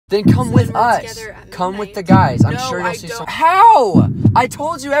Then come with us. Come with the guys. I'm sure you'll see some. How? I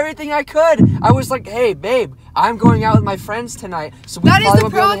told you everything I could. I was like, hey, babe, I'm going out with my friends tonight, so we probably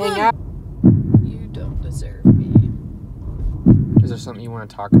won't be able to hang out. You don't deserve me. Is there something you want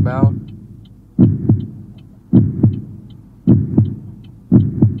to talk about?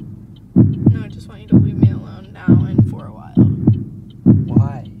 No, I just want you to leave me alone now and for a while.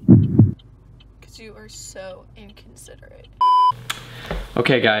 Why? Because you are so inconsiderate.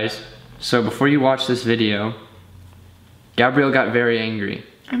 Okay guys, so before you watch this video, Gabrielle got very angry.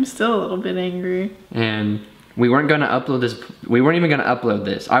 I'm still a little bit angry. And we weren't gonna upload this, we weren't even gonna upload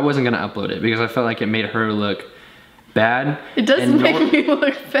this. I wasn't gonna upload it because I felt like it made her look bad. It doesn't make me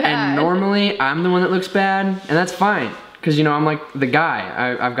look bad. And normally I'm the one that looks bad, and that's fine. Cause you know, I'm like the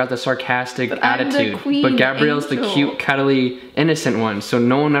guy. I've got the sarcastic attitude. But Gabrielle's the cute, cuddly, innocent one. So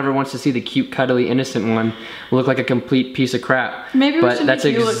no one ever wants to see the cute, cuddly, innocent one look like a complete piece of crap. Maybe we should that's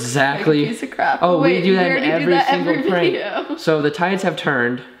make you exactly look like a piece of crap. Oh, wait, we do that in every single prank. video. So the tides have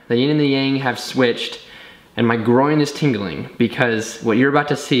turned, the yin and the yang have switched, and my groin is tingling because what you're about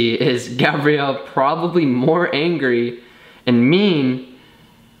to see is Gabrielle probably more angry and mean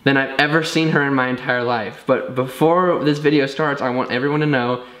than I've ever seen her in my entire life. But before this video starts, I want everyone to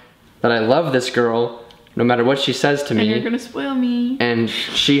know that I love this girl, no matter what she says to me. And you're gonna spoil me. And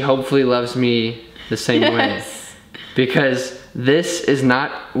she hopefully loves me the same way. Because this is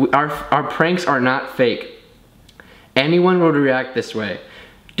not, our pranks are not fake. Anyone would react this way.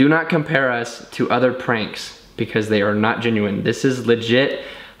 Do not compare us to other pranks because they are not genuine. This is legit.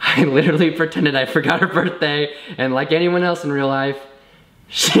 I literally pretended I forgot her birthday, and like anyone else in real life,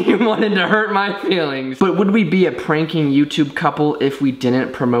 she wanted to hurt my feelings. But would we be a pranking YouTube couple if we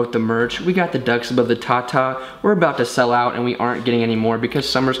didn't promote the merch? We got the ducks above the tata. We're about to sell out and we aren't getting any more because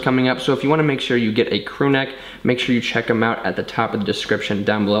summer's coming up. So if you want to make sure you get a crew neck, make sure you check them out at the top of the description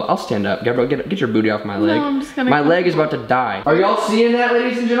down below. I'll stand up. Gabrielle, get your booty off my leg. No, I'm just gonna my leg is about to die. Are y'all seeing that,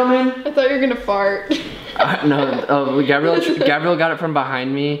 ladies and gentlemen? I thought you were gonna fart. No, Gabrielle got it from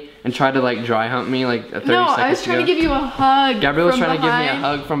behind me and tried to like dry hump me like 30 seconds ago. No, I was trying to give you a hug. Gabrielle was trying to give me a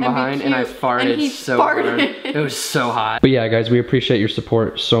hug from behind and I farted so hard. It was so hot. But yeah, guys, we appreciate your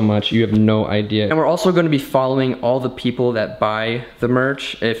support so much. You have no idea. And we're also going to be following all the people that buy the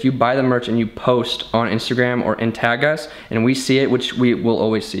merch. If you buy the merch and you post on Instagram or tag us and we see it, which we will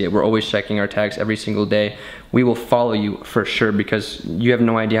always see it. We're always checking our tags every single day. We will follow you for sure because you have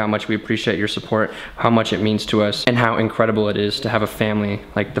no idea how much we appreciate your support, how much it means to us, and how incredible it is to have a family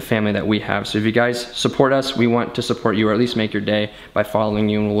like the family that we have. So if you guys support us, we want to support you or at least make your day by following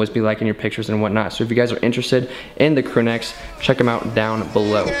you, and we'll always be liking your pictures and whatnot. So if you guys are interested in the crew necks, check them out down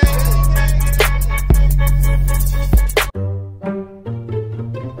below.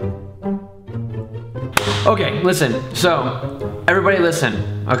 Okay, listen, so everybody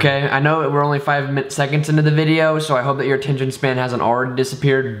listen, okay? I know we're only 5 seconds into the video, so I hope that your attention span hasn't already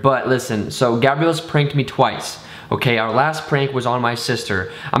disappeared, but listen, so Gabrielle's pranked me twice, okay? Our last prank was on my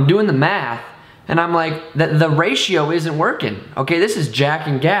sister. I'm doing the math, and I'm like, the ratio isn't working, okay? This is Jack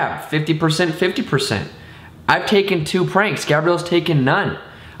and Gab, 50%, 50%. I've taken 2 pranks, Gabrielle's taken none.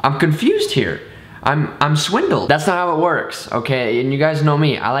 I'm confused here. I'm swindled. That's not how it works, okay? And you guys know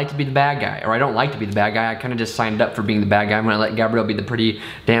me, I like to be the bad guy, or I don't like to be the bad guy. I kind of just signed up for being the bad guy. I'm gonna let Gabrielle be the pretty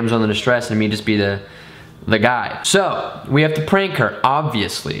damsel in distress and me just be the guy. So, we have to prank her,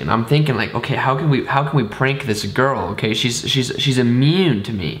 obviously. And I'm thinking like, okay, how can we prank this girl, okay? She's immune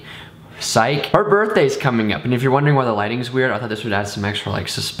to me. Psych. Her birthday's coming up, and if you're wondering why the lighting's weird, I thought this would add some extra like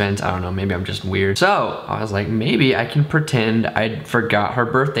suspense. I don't know, maybe I'm just weird. So I was like, maybe I can pretend I forgot her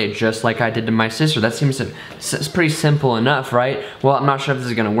birthday just like I did to my sister. That seems it's pretty simple enough, right? Well, I'm not sure if this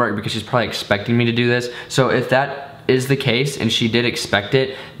is gonna work because she's probably expecting me to do this. So if that is the case and she did expect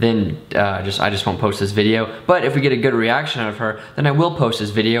it, then I just won't post this video. But if we get a good reaction out of her, then I will post this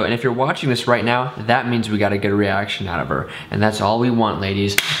video. And if you're watching this right now, that means we got a good reaction out of her. And that's all we want,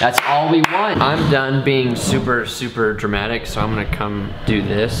 ladies. That's all we want. I'm done being super, super dramatic, so I'm gonna come do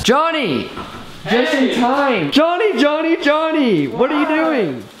this. Johnny! Hey. Just in time! Johnny, Johnny, Johnny! What are you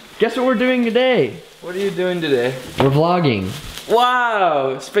doing? Guess what we're doing today? What are you doing today? We're vlogging.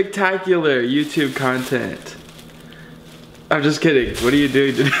 Wow, spectacular YouTube content. I'm just kidding. What are you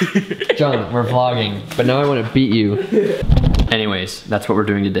doing today? John, we're vlogging, but now I want to beat you. Anyways, that's what we're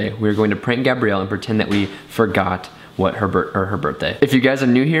doing today. We're going to prank Gabrielle and pretend that we forgot what her birthday. If you guys are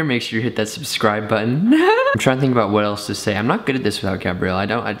new here, make sure you hit that subscribe button. I'm trying to think about what else to say. I'm not good at this without Gabrielle.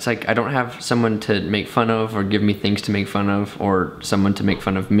 It's like I don't have someone to make fun of or give me things to make fun of or someone to make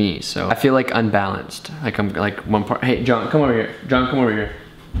fun of me. So I feel like unbalanced. Like I'm like one part. Hey, John, come over here. John, come over here.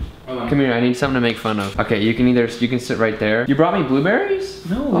 Come here, I need something to make fun of. Okay, you can sit right there. You brought me blueberries?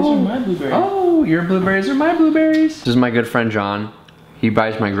 No, these are my blueberries. Oh, your blueberries are my blueberries. This is my good friend John. He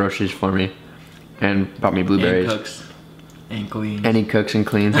buys my groceries for me and brought me blueberries. And cooks and cleans. And he cooks and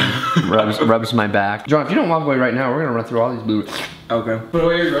cleans and rubs my back. John, if you don't walk away right now, we're gonna run through all these blueberries. Okay. Put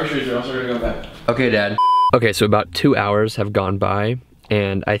away your groceries or else we're gonna go back. Okay, Dad. Okay, so about 2 hours have gone by.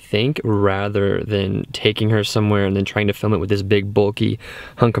 And I think rather than taking her somewhere and then trying to film it with this big bulky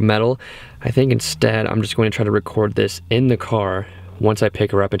hunk of metal, I think instead I'm just going to try to record this in the car once I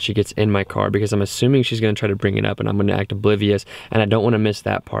pick her up and she gets in my car, because I'm assuming she's gonna try to bring it up and I'm gonna act oblivious, and I don't wanna miss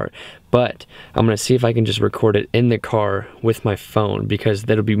that part. But I'm gonna see if I can just record it in the car with my phone, because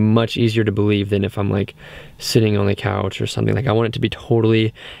that'll be much easier to believe than if I'm like sitting on the couch or something. Like, I want it to be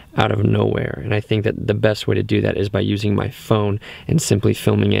totally out of nowhere. And I think that the best way to do that is by using my phone and simply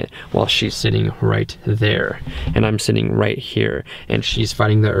filming it while she's sitting right there. And I'm sitting right here and she's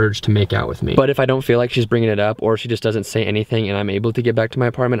fighting the urge to make out with me. But if I don't feel like she's bringing it up, or she just doesn't say anything and I'm able to get back to my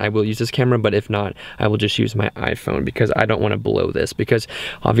apartment, I will use this camera. But if not, I will just use my iPhone, because I don't want to blow this, because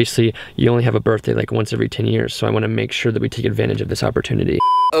obviously you only have a birthday like once every 10 years. So I want to make sure that we take advantage of this opportunity.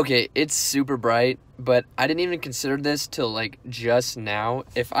 Okay, it's super bright, but I didn't even consider this till like just now.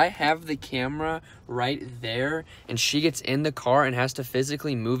 If I have the camera right there and she gets in the car and has to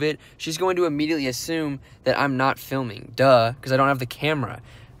physically move it, she's going to immediately assume that I'm not filming. Duh, because I don't have the camera.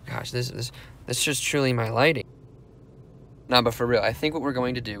 Gosh, that's just truly my lighting. Nah, but for real, I think what we're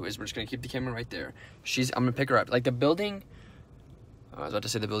going to do is we're just going to keep the camera right there. I'm going to pick her up. Like the building, I was about to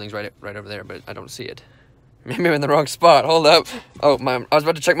say the building's right over there, but I don't see it. Maybe I'm in the wrong spot. Hold up. Oh, I was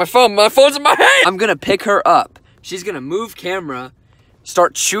about to check my phone. My phone's in my hand. I'm gonna pick her up. She's gonna move camera,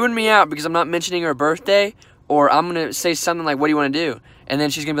 start chewing me out because I'm not mentioning her birthday, or I'm gonna say something like, what do you want to do? And then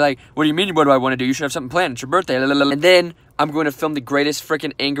she's gonna be like, what do you mean, what do I want to do? You should have something planned. It's your birthday. And then I'm going to film the greatest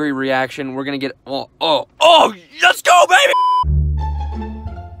freaking angry reaction. We're gonna get, oh, let's go, baby!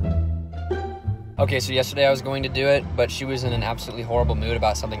 Okay, so yesterday I was going to do it, but she was in an absolutely horrible mood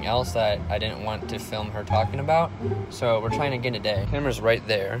about something else that I didn't want to film her talking about. So we're trying again today. Camera's right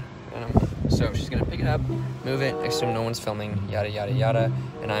there. So she's gonna pick it up, move it, assume no one's filming, yada, yada, yada.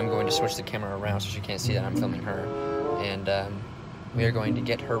 And I'm going to switch the camera around so she can't see that I'm filming her. And we are going to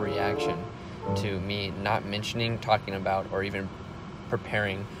get her reaction to me not mentioning, talking about, or even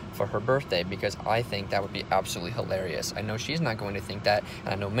preparing for her birthday, because I think that would be absolutely hilarious. I know she's not going to think that, and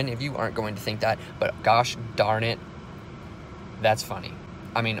I know many of you aren't going to think that, but gosh darn it, that's funny.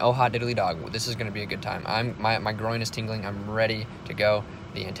 I mean, oh hot diddly dog, this is gonna be a good time. My groin is tingling, I'm ready to go.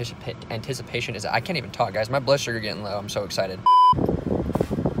 The anticipation is, I can't even talk, guys. My blood sugar getting low, I'm so excited.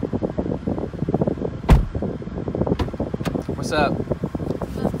 What's up?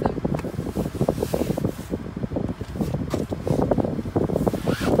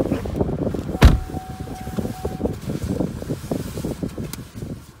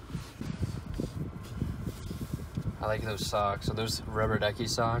 I like those socks. So those rubber ducky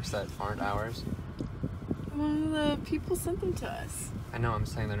socks that aren't ours. One of the people sent them to us. I know, I'm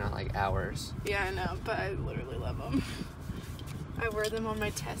saying they're not like ours. Yeah, I know, but I literally love them. I wear them on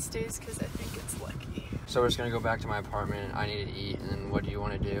my test days because I think it's lucky. So we're just gonna go back to my apartment. I need to eat, and then what do you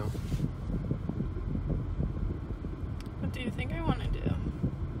want to do? What do you think I want to do?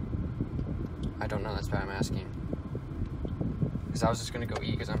 I don't know, that's why I'm asking. Because I was just gonna go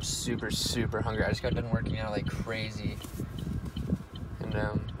eat because I'm super, super hungry. I just got done working out like crazy.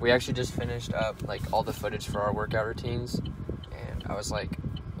 And we actually just finished up like all the footage for our workout routines. And I was like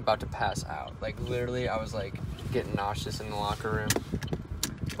about to pass out. Like literally I was like getting nauseous in the locker room.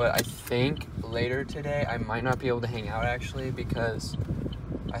 But I think later today I might not be able to hang out actually, because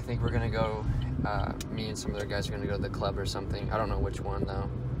I think we're gonna go, me and some other guys are gonna go to the club or something. I don't know which one though.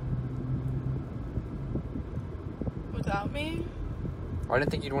 Without me? I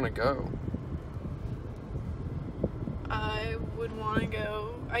didn't think you'd want to go. I would want to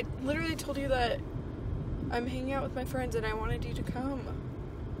go. I literally told you that I'm hanging out with my friends and I wanted you to come.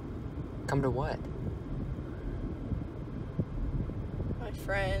 Come to what? My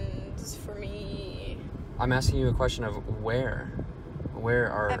friends, for me. I'm asking you a question of where? Where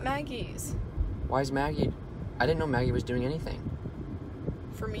are... At Maggie's. Why is Maggie... I didn't know Maggie was doing anything.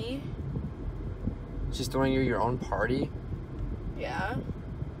 For me? She's throwing you your own party? Yeah.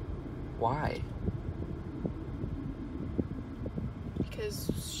 Why? Because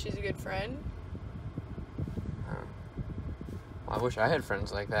she's a good friend. Well, I wish I had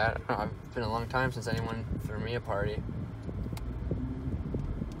friends like that. It's been a long time since anyone threw me a party.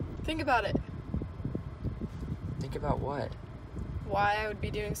 Think about it. Think about what? Why I would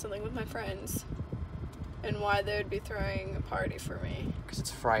be doing something with my friends. and why they would be throwing a party for me. Because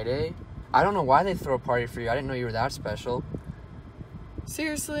it's Friday. I don't know why they'd throw a party for you. I didn't know you were that special.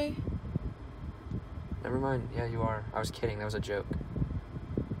 Seriously? Never mind. Yeah, you are. I was kidding. That was a joke.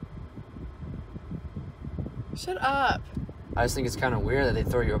 Shut up. I just think it's kind of weird that they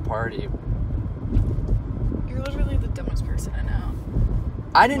throw you a party. You're literally the dumbest person I know.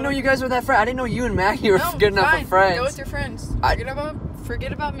 I didn't know you guys were that friends. I didn't know you and Maggie were good enough of friends. Go with your friends.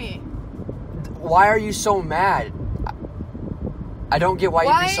 Forget about me. Why are you so mad? I don't get why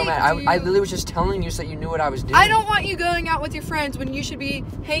you'd be so mad. I literally was just telling you so that you knew what I was doing. I don't want you going out with your friends when you should be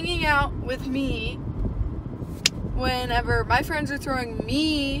hanging out with me whenever my friends are throwing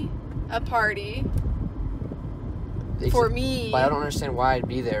me a party for me. But I don't understand why I'd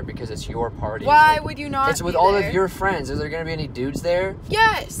be there because it's your party. Why would you not It's with be all there? of your friends. Is there going to be any dudes there?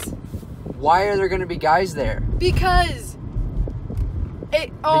 Yes. Why are there going to be guys there? Because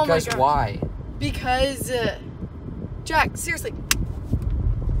it. Oh because my God. Why? Because Jack, seriously,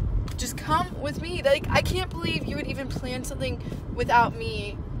 just come with me. Like, I can't believe you would even plan something without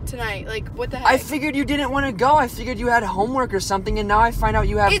me tonight. Like, what the heck? I figured you didn't want to go. I figured you had homework or something, and now I find out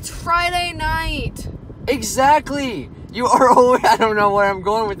you have. It's Friday night. Exactly. You are always. I don't know where I'm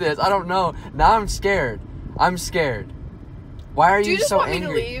going with this. I don't know. Now I'm scared. I'm scared. Why are you so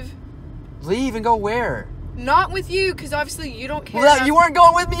angry? Do you just want me to leave? Leave and go where? Not with you, because obviously you don't care. Well, you weren't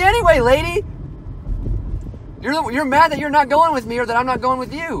going with me anyway, lady. You're mad that you're not going with me or that I'm not going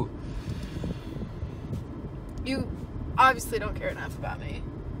with you. You obviously don't care enough about me.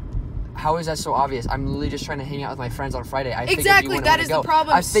 How is that so obvious? I'm literally just trying to hang out with my friends on Friday. Exactly, that is the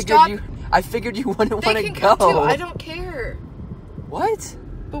problem. I figured you wouldn't want to go. They can come too. I don't care. What?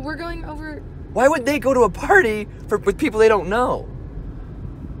 But we're going over. Why would they go to a party with people they don't know?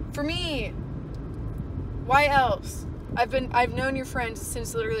 For me. Why else? I've known your friends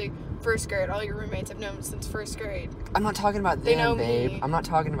since literally first grade. All your roommates I've known since first grade. I'm not talking about They them, know babe. me. I'm not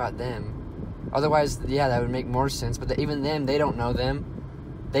talking about them. Otherwise, yeah, that would make more sense. But even them, they don't know them.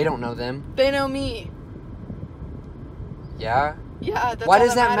 They don't know them. They know me. Yeah? Yeah, that's Why all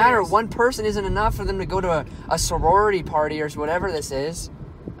does that matter? matters. One person isn't enough for them to go to a sorority party or whatever this is.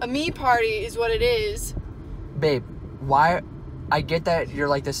 A me party is what it is. Babe, why... I get that you're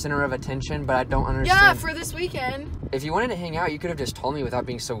like the center of attention, but I don't understand. Yeah, for this weekend. If you wanted to hang out, you could have just told me without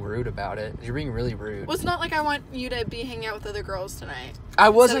being so rude about it. You're being really rude. Well, it's not like I want you to be hanging out with other girls tonight. I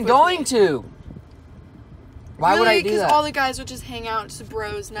wasn't going to. Why would I do that? Because all the guys would just hang out. It's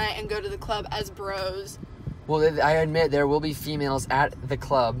bros night and go to the club as bros. Well, I admit there will be females at the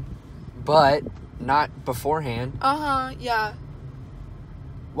club, but not beforehand. Uh-huh, yeah.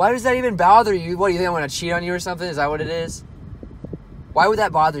 Why does that even bother you? What, do you think I want to cheat on you or something? Is that what it is? Why would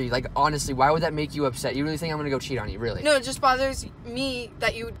that bother you? Like, honestly, why would that make you upset? You really think I'm going to go cheat on you, really? No, it just bothers me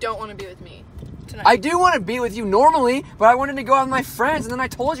that you don't want to be with me tonight. I do want to be with you normally, but I wanted to go out with my friends, and then I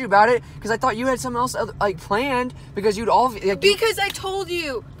told you about it because I thought you had something else, like, planned, because you'd all... Like, because I told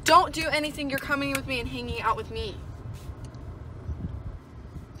you, don't do anything. You're coming with me and hanging out with me.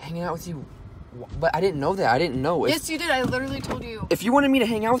 Hanging out with you? But I didn't know that. I didn't know. Yes, you did. I literally told you. If you wanted me to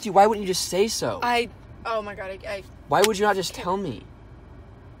hang out with you, why wouldn't you just say so? Oh my God, Why would you not just tell me?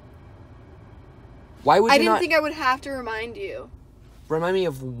 Why would you I didn't think I would have to remind you. Remind me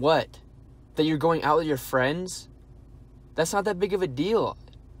of what? That you're going out with your friends? That's not that big of a deal.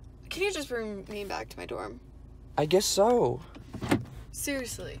 Can you just bring me back to my dorm? I guess so.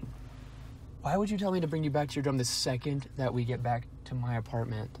 Seriously. Why would you tell me to bring you back to your dorm the second that we get back to my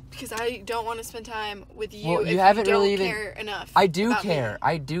apartment? Because I don't want to spend time with you. Well, if you haven't don't really even care enough. I do about care. Me.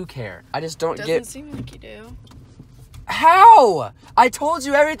 I do care. I just don't Doesn't seem like you do. How? I told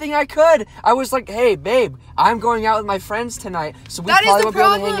you everything I could. I was like, hey, babe, I'm going out with my friends tonight, so we probably won't be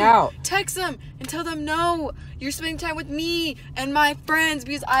able to hang out. Text them and tell them, no, you're spending time with me and my friends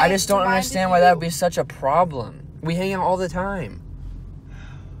because I just don't understand why that would be such a problem. We hang out all the time.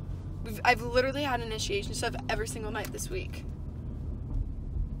 I've literally had initiation stuff every single night this week.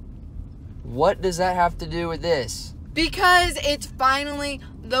 What does that have to do with this? Because it's finally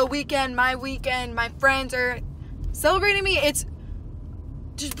the weekend, my friends are celebrating me. It's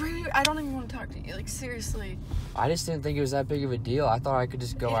just bring me. I don't even want to talk to you. Like, seriously. I just didn't think it was that big of a deal. I thought I could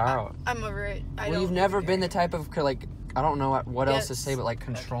just go out. I'm over it. Well, you've never been the type of, like, I don't know what else to say, but like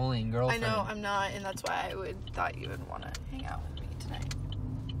controlling girlfriend. I know I'm not, and that's why I thought you would want to hang out with me tonight.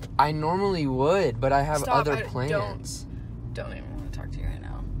 I normally would, but I have other I plans. Don't even want to talk to you right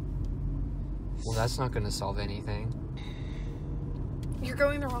now. Well, that's not going to solve anything. You're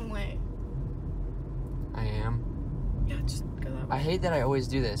going the wrong way. I am. Yeah, just go that way. I hate that I always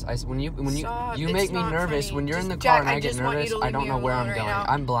do this. When you Stop. make me nervous funny. when you're just, in the car Jack, and I get nervous. I don't know where I'm going.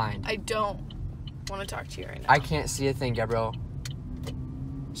 I'm blind. I don't want to talk to you right now. I can't see a thing, Gabrielle.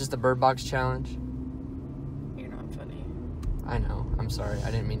 Just the Bird Box challenge. You're not funny. I know. I'm sorry. I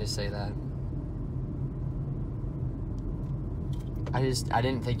didn't mean to say that. I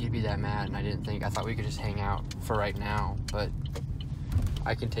didn't think you'd be that mad, and I thought we could just hang out for right now, but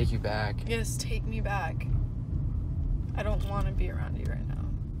I can take you back. Yes, take me back. I don't want to be around you right now.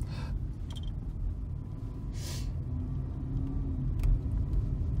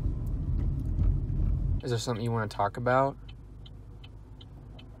 Is there something you want to talk about?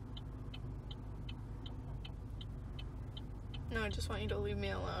 No, I just want you to leave me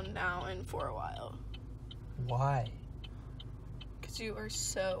alone now and for a while. Why? Because you are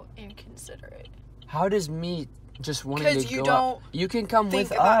so inconsiderate. How does me just wanting to you go don't out? You can come think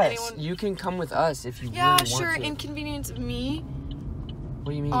with about us. anyone- You can come with us if you really Yeah, want sure, to. inconvenience me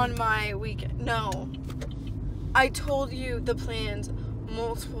What do you mean? on my weekend. No. I told you the plans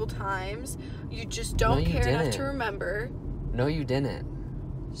multiple times. You just don't care enough didn't. to remember. No, you didn't.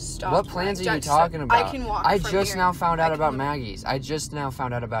 Stop. What plans are you Jack, talking about? I can walk. I from just here. now found I out can about literally- Maggie's. I just now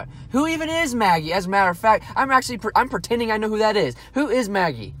found out about who even is Maggie. As a matter of fact, I'm pretending I know who that is. Who is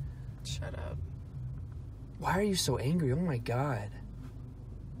Maggie? Shut up. Why are you so angry? Oh my god.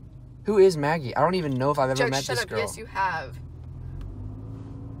 Who is Maggie? I don't even know if I've ever Jack, met shut this up. girl. Yes, you have.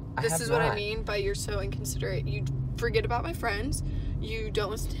 I This have is what I not. mean by you're so inconsiderate. You forget about my friends. You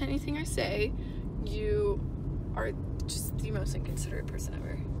don't listen to anything I say. You are just the most inconsiderate person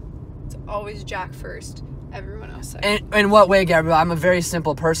ever. It's always Jack first, everyone else second. In what way, Gabrielle? I'm a very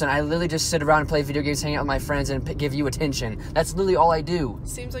simple person. I literally just sit around and play video games, hang out with my friends, and give you attention. That's literally all I do.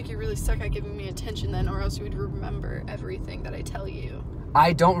 Seems like you really suck at giving me attention then, or else you would remember everything that I tell you.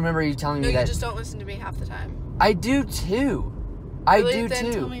 I don't remember you telling No, me you that. just don't listen to me half the time. I do too. I Really? do Then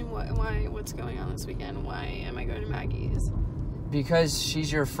too. tell me what's going on this weekend. Why am I going to Maggie's? Because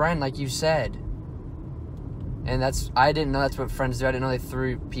she's your friend, like you said. And I didn't know that's what friends do. I didn't know they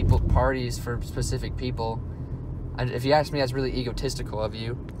threw parties for specific people. If you ask me, that's really egotistical of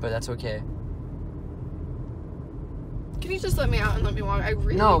you, but that's okay. Can you just let me out and let me walk? I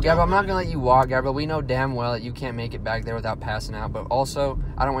really No, don't Gabrielle, I'm not want- gonna let you walk, Gabrielle. We know damn well that you can't make it back there without passing out, but also,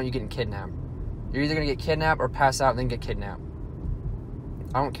 I don't want you getting kidnapped. You're either gonna get kidnapped or pass out and then get kidnapped.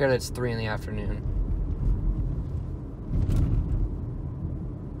 I don't care that it's 3 in the afternoon.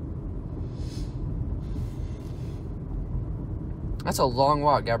 That's a long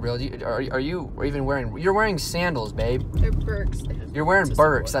walk, Gabrielle. Are you even wearing... You're wearing sandals, babe. They're Birks. You're wearing to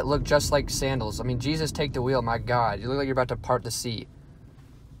Birks that support. look just like sandals. I mean, Jesus, take the wheel, my God. You look like you're about to part the sea.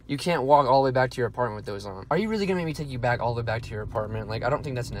 You can't walk all the way back to your apartment with those on. Are you really going to make me take you back all the way back to your apartment? Like, I don't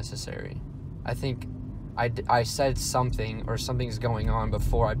think that's necessary. I think I said something or something's going on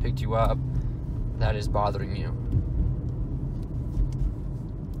before I picked you up that is bothering you.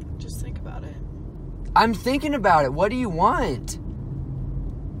 Just think about it. I'm thinking about it. What do you want?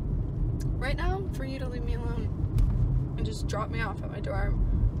 Right now, for you to leave me alone and just drop me off at my dorm.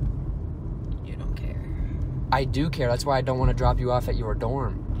 You don't care. I do care. That's why I don't want to drop you off at your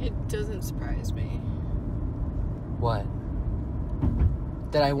dorm. It doesn't surprise me. What?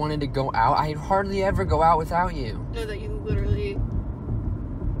 That I wanted to go out? I hardly ever go out without you. Know that you literally,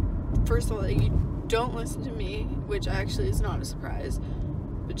 first of all, that you don't listen to me, which actually is not a surprise,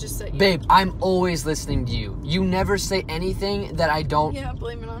 but just that you... Babe, I'm always listening to you. You never say anything that I don't... Yeah,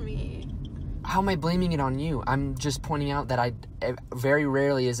 blame it on me. How am I blaming it on you? I'm just pointing out that very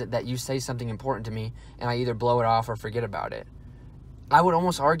rarely is it that you say something important to me and I either blow it off or forget about it. I would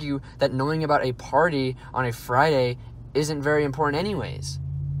almost argue that knowing about a party on a Friday isn't very important anyways.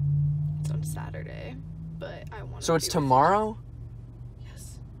 It's on Saturday, but I want to... So it's tomorrow?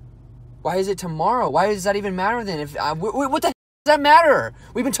 Yes. Why is it tomorrow? Why does that even matter then? What the heck does that matter?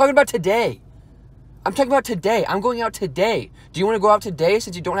 We've been talking about today. I'm talking about today. I'm going out today. Do you want to go out today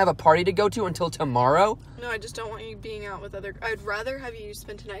since you don't have a party to go to until tomorrow? No, I just don't want you being out with other... I'd rather have you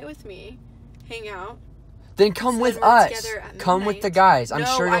spend tonight with me, hang out. Then come So with then we're us. together at Come with the midnight. guys. I'm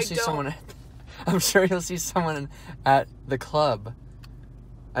No, sure you'll I see don't. someone. I'm sure you'll see someone at the club.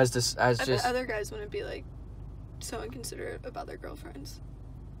 I bet other guys wouldn't be like so inconsiderate about their girlfriends.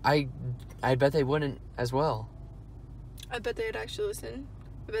 I bet they wouldn't as well. I bet they'd actually listen.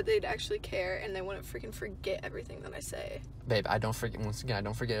 I bet they'd actually care, and they wouldn't freaking forget everything that I say. Babe, I don't forget. Once again, I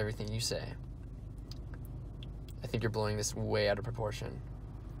don't forget everything you say. I think you're blowing this way out of proportion.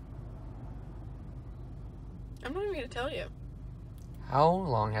 I'm not even gonna tell you. How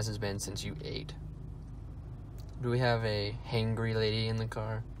long has it been since you ate? Do we have a hangry lady in the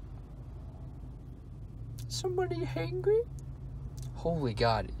car? Somebody hangry? Holy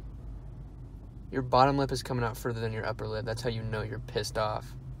God. Your bottom lip is coming out further than your upper lip. That's how you know you're pissed off.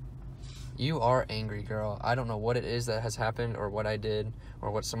 You are angry, girl. I don't know what it is that has happened or what I did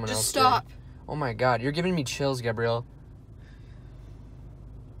or what someone else Just stop. did. Oh my God, you're giving me chills, Gabrielle.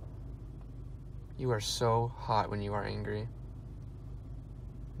 You are so hot when you are angry.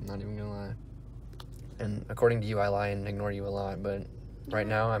 I'm not even gonna lie. And according to you, I lie and ignore you a lot, but right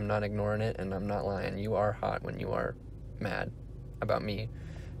now I'm not ignoring it and I'm not lying. You are hot when you are mad about me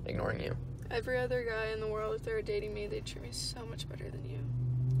ignoring you. Every other guy in the world, if they were dating me, they'd treat me so much better than you.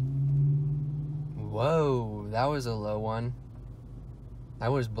 Whoa, that was a low one.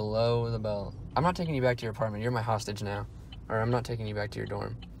 That was below the belt. I'm not taking you back to your apartment. You're my hostage now. Or I'm not taking you back to your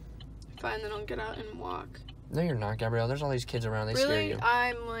dorm. Fine, then I'll get out and walk. No, you're not, Gabrielle. There's all these kids around. They scare you. Really?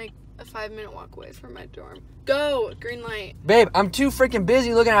 I'm like a 5-minute walk away from my dorm. Go! Green light. Babe, I'm too freaking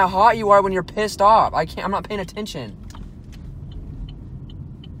busy looking at how hot you are when you're pissed off. I'm not paying attention.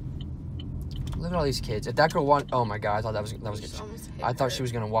 Look at all these kids. If that girl walked, oh my God, I thought that was good. I thought she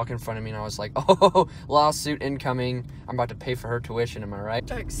was gonna walk in front of me, and I was like, oh, lawsuit incoming. I'm about to pay for her tuition. Am I right?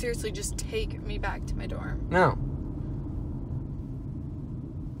 Jack, seriously, just take me back to my dorm. No.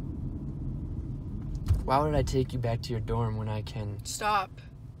 Why would I take you back to your dorm when I can? Stop.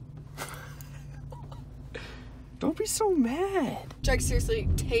 Don't be so mad. Jack, seriously,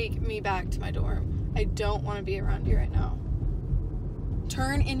 take me back to my dorm. I don't want to be around you right now.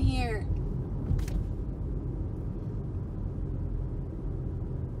 Turn in here.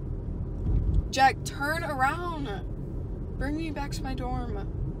 Jack, turn around. Bring me back to my dorm.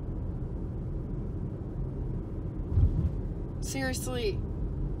 Seriously.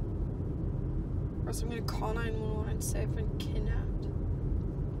 Or else I'm gonna call 911 and say I've been kidnapped.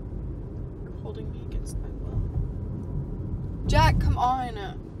 You're holding me against my will. Jack, come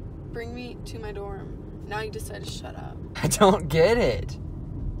on. Bring me to my dorm. Now you decide to shut up. I don't get it.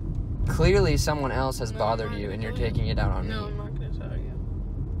 Clearly someone else has bothered you and you're taking it out on me. No, I'm not gonna tell you.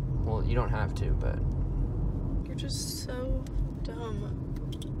 Well, you don't have to, but... You're just so dumb.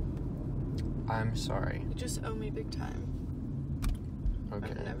 I'm sorry. You just owe me big time.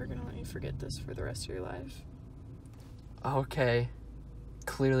 Okay. I'm never gonna let you forget this for the rest of your life. Okay.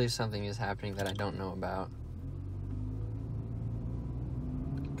 Clearly something is happening that I don't know about.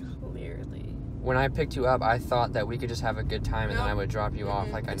 Clearly. When I picked you up, I thought that we could just have a good time and then I would drop you off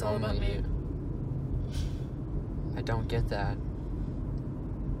like I It's all about normally me. do. I don't get that.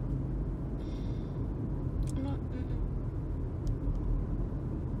 I'm not,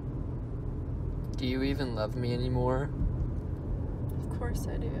 Do you even love me anymore? Of course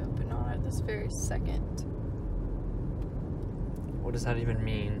I do, but not at this very second. What does that even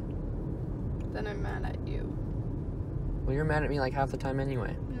mean? Then I'm mad at you. Well, you're mad at me like half the time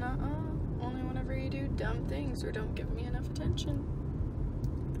anyway. Nuh-uh. Only whenever you do dumb things or don't give me enough attention.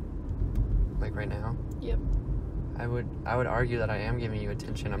 Like right now? Yep. I would argue that I am giving you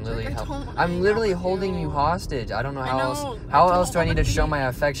attention. I'm literally Like, I don't wanna I'm hang literally out with holding you you. hostage. I don't know how I else know. how I else don't do I need to wanna show be- my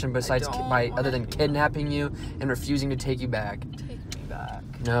affection besides don't other wanna than be- kidnapping you and refusing to take you back. Take me back.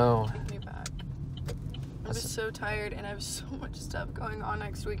 No. Take me back. I'm That's- just so tired and I have so much stuff going on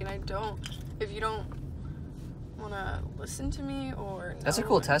next week and if you don't want to listen to me or That's a know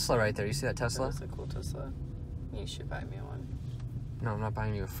cool what- Tesla right there. You see that Tesla? That's a cool Tesla. You should buy me one. No, I'm not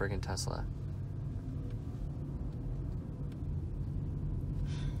buying you a friggin' Tesla.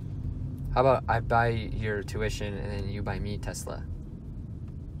 How about I buy your tuition and then you buy me Tesla?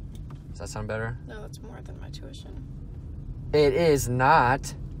 Does that sound better? No, that's more than my tuition. It is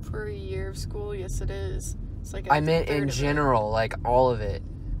not. For a year of school, yes it is. It's like I meant in general, like all of it.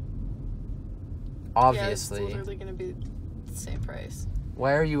 Obviously. Yeah, it's literally going to be the same price.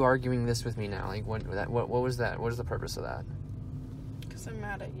 Why are you arguing this with me now? Like what was that? What is the purpose of that? Because I'm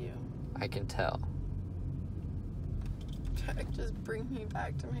mad at you. I can tell. Jack, just bring me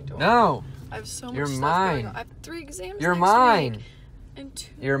back to my dorm. No. I have so much You're stuff mine. going on. I have 3 exams You're next mine. week and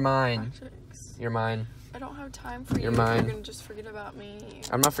 2 You're mine. projects. You're mine. I don't have time for you. You're mine. You're going to just forget about me.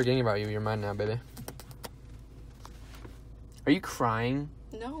 I'm not forgetting about you. You're mine now, baby. Are you crying?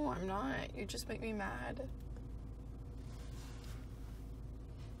 No, I'm not. You just make me mad.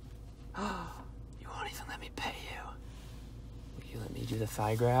 You won't even let me pay you. Will you let me do the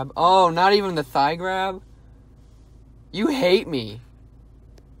thigh grab? Oh, not even the thigh grab? You hate me.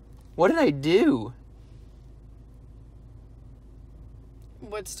 What did I do?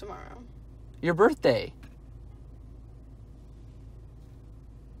 What's tomorrow? Your birthday.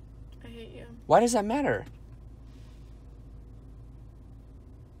 I hate you. Why does that matter?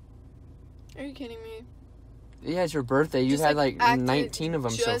 Are you kidding me? Yeah, it's your birthday. You've Just, had like acted- 19 of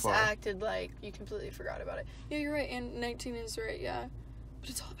them so Just far. acted like you completely forgot about it. Yeah, you're right. And 19 is right, yeah. But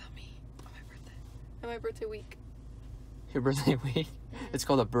it's all about me on my birthday. On my birthday week. Your birthday week? It's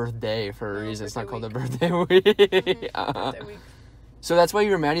called a birthday for a reason. It's not called a birthday week. Birthday week. So that's why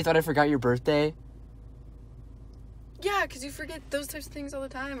you were mad? You thought I forgot your birthday? Yeah, because you forget those types of things all the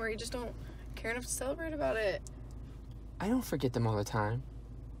time, or you just don't care enough to celebrate about it. I don't forget them all the time.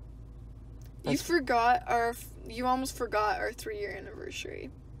 You almost forgot our 3-year anniversary.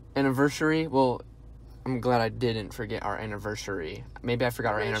 Anniversary? Well, I'm glad I didn't forget our anniversary. Maybe I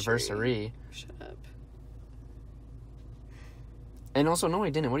forgot our anniversary. Shut up. And also, no, I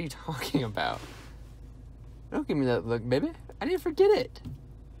didn't. What are you talking about? Don't give me that look, baby. I didn't forget it.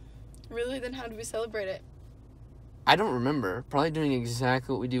 Really? Then how did we celebrate it? I don't remember. Probably doing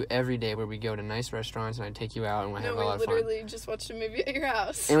exactly what we do every day, where we go to nice restaurants and I take you out and we have a lot of fun. No, we literally just watched a movie at your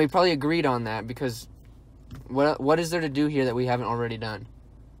house. And we probably agreed on that because what is there to do here that we haven't already done?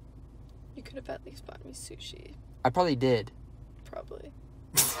 You could have at least bought me sushi. I probably did. Probably.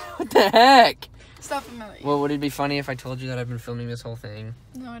 What the heck? Stop a minute. Well, would it be funny if I told you that I've been filming this whole thing?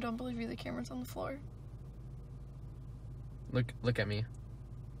 No, I don't believe you. The camera's on the floor. Look at me.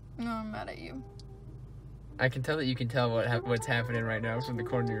 No, I'm mad at you. I can tell that you can tell what's happening right now from the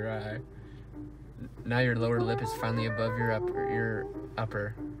corner of your eye. Now your lower lip is finally above your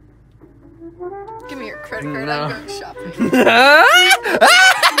upper. Give me your credit card. No. I'm going shopping.